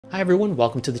Hi everyone,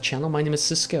 welcome to the channel. My name is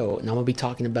Siffco, and I'm going to be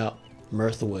talking about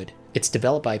Mirthwood. It's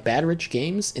developed by Bad Rich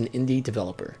Games, an indie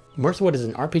developer. Mirthwood is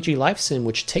an RPG life sim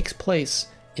which takes place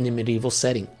in a medieval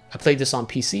setting. I played this on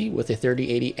PC with a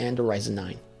 3080 and a Ryzen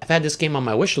 9. I've had this game on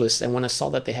my wishlist, and when I saw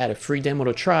that they had a free demo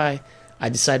to try, I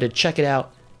decided to check it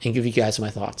out and give you guys my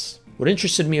thoughts. What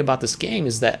interested me about this game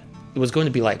is that it was going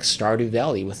to be like Stardew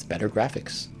Valley with better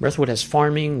graphics. Mirthwood has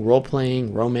farming,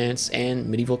 role-playing, romance, and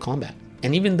medieval combat.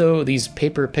 And even though these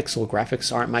paper pixel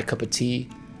graphics aren't my cup of tea,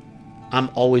 I'm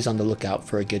always on the lookout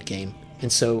for a good game.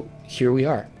 And so here we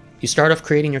are. You start off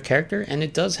creating your character, and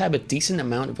it does have a decent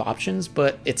amount of options,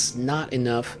 but it's not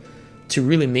enough to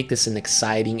really make this an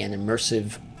exciting and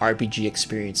immersive RPG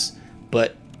experience,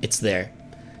 but it's there.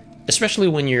 Especially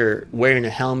when you're wearing a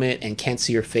helmet and can't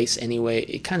see your face anyway,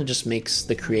 it kind of just makes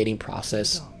the creating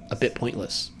process a bit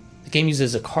pointless. The game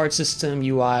uses a card system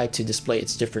UI to display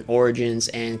its different origins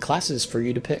and classes for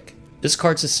you to pick. This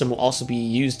card system will also be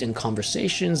used in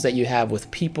conversations that you have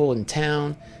with people in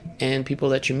town and people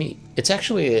that you meet. It's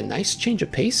actually a nice change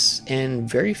of pace and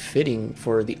very fitting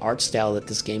for the art style that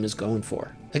this game is going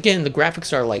for. Again, the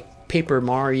graphics are like Paper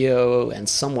Mario and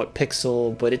somewhat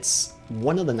pixel, but it's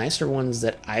one of the nicer ones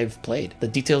that I've played. The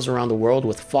details around the world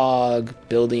with fog,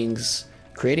 buildings,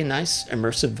 create a nice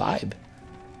immersive vibe.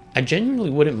 I genuinely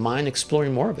wouldn't mind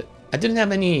exploring more of it. I didn't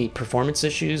have any performance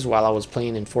issues while I was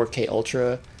playing in 4K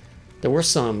Ultra. There were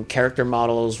some character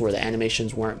models where the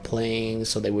animations weren't playing,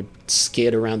 so they would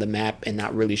skid around the map and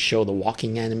not really show the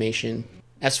walking animation.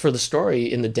 As for the story,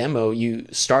 in the demo, you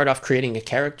start off creating a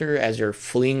character as you're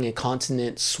fleeing a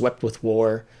continent swept with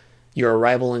war. Your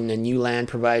arrival in a new land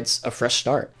provides a fresh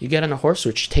start. You get on a horse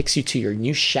which takes you to your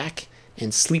new shack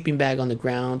and sleeping bag on the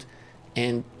ground,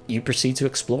 and you proceed to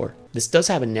explore. This does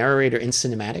have a narrator in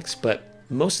cinematics, but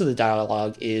most of the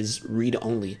dialogue is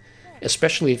read-only,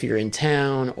 especially if you're in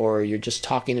town or you're just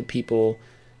talking to people.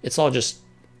 It's all just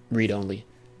read-only.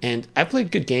 And I've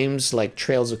played good games like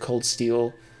Trails of Cold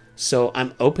Steel, so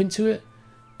I'm open to it,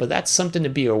 but that's something to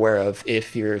be aware of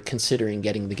if you're considering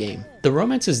getting the game. The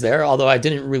romance is there, although I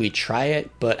didn't really try it,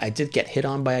 but I did get hit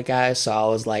on by a guy, so I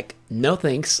was like, no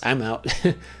thanks, I'm out.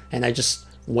 And I just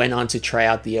went on to try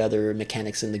out the other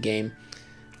mechanics in the game.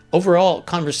 Overall,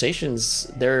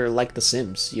 conversations, they're like The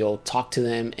Sims. You'll talk to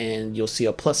them and you'll see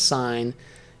a plus sign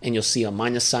and you'll see a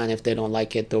minus sign if they don't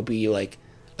like it. There'll be like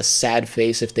a sad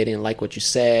face if they didn't like what you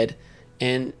said.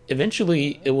 And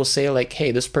eventually it will say like,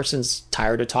 hey, this person's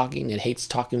tired of talking and hates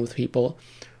talking with people.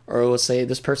 Or it will say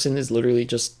this person is literally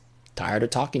just tired of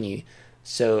talking to you.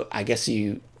 So I guess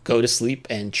you go to sleep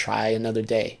and try another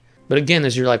day. But again,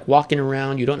 as you're like walking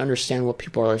around, you don't understand what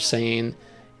people are saying.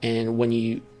 And when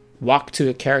you walk to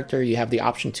a character, you have the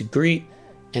option to greet,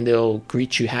 and they'll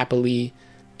greet you happily.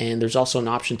 And there's also an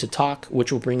option to talk,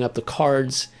 which will bring up the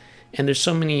cards. And there's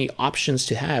so many options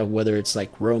to have, whether it's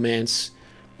like romance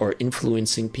or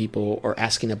influencing people or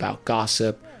asking about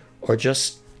gossip or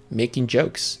just making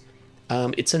jokes.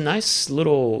 It's a nice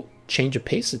little change of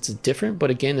pace. It's different, but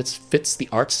again, it fits the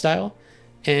art style.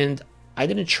 And I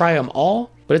didn't try them all,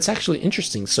 but it's actually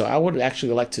interesting. So I would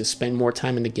actually like to spend more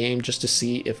time in the game just to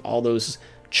see if all those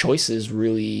choices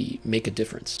really make a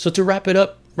difference. So to wrap it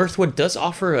up, Mirthwood does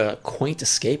offer a quaint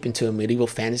escape into a medieval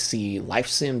fantasy life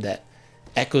sim that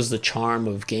echoes the charm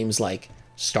of games like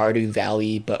Stardew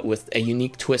Valley, but with a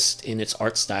unique twist in its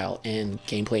art style and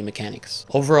gameplay mechanics.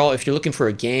 Overall, if you're looking for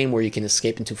a game where you can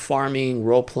escape into farming,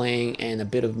 role-playing, and a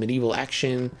bit of medieval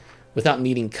action without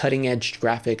needing cutting-edge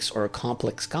graphics or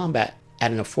complex combat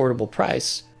at an affordable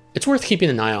price, it's worth keeping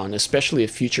an eye on, especially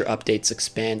if future updates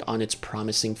expand on its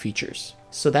promising features.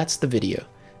 So that's the video.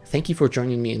 Thank you for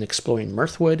joining me in exploring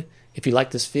Mirthwood. If you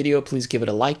like this video, please give it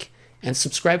a like and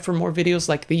subscribe for more videos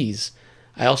like these.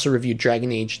 I also reviewed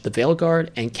Dragon Age The Veilguard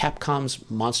and Capcom's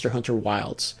Monster Hunter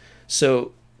Wilds,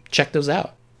 so check those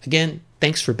out. Again,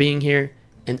 thanks for being here,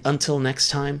 and until next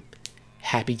time,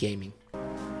 happy gaming.